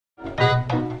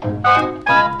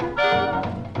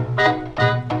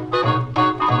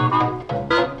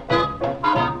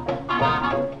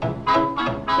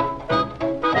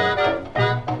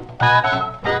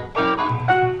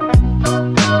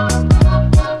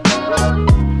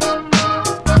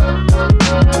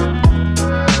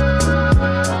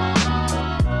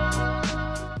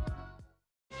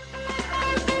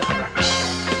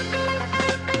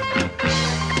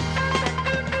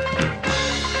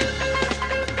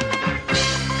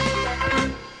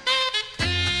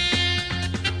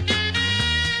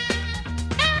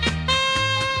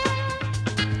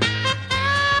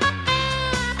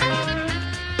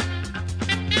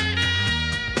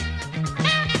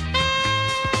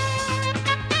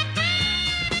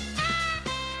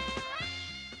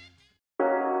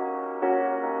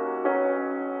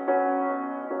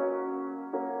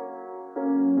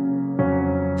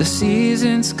The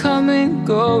seasons come and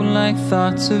go like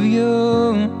thoughts of you.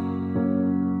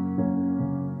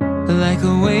 Like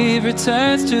a wave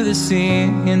returns to the sea,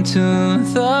 into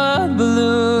the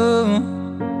blue.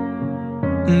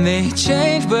 They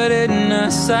change but in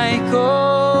a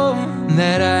cycle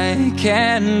that I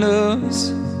can't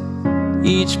lose.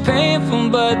 Each painful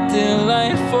but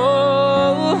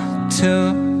delightful to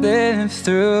live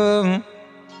through.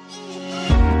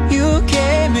 You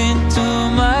came into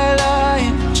my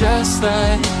life just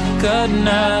like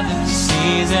another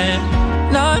season.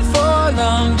 Not for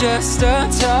long, just a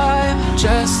time,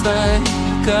 just like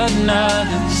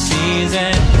another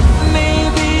season.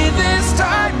 Maybe this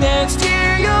time next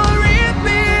year you'll reap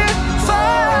me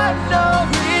for no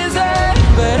reason,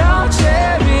 but I'll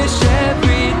cherish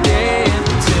every day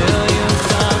until you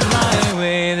come my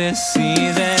way this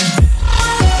season.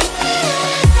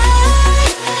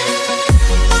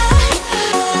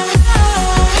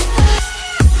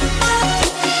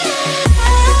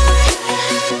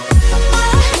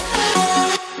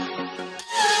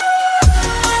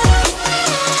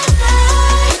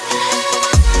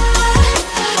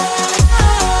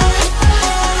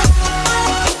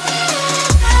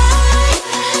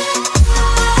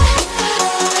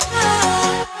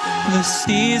 The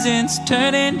seasons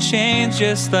turn and change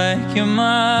just like your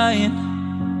mind.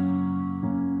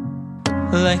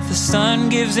 Like the sun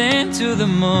gives into the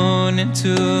moon,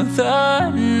 into the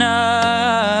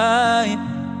night.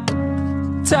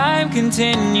 Time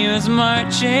continues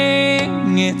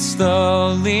marching, it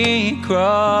slowly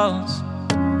crawls.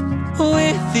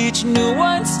 With each new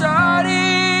one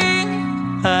starting,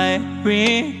 I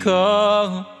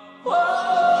recall.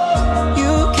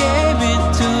 You came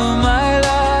into my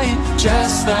life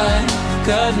just like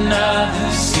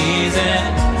another season.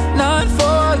 Not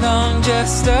for long,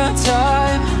 just a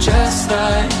time, just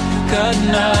like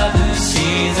another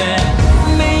season.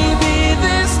 Maybe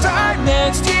this time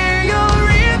next year you'll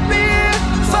reap me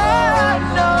for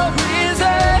no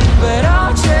reason, but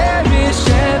I'll cherish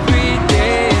every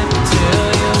day until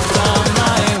you come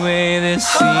my way this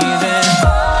season.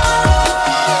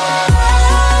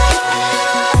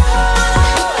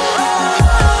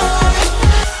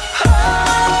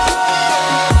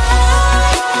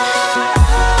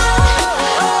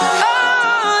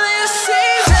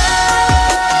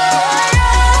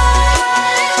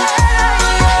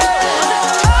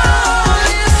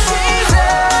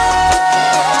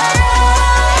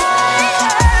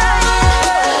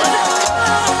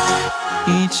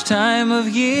 Each time of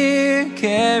year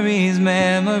carries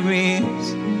memories,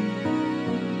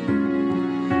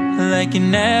 like a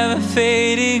never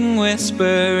fading whisper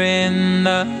in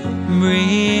the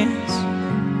breeze.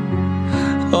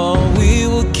 Oh, we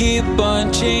will keep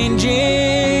on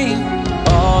changing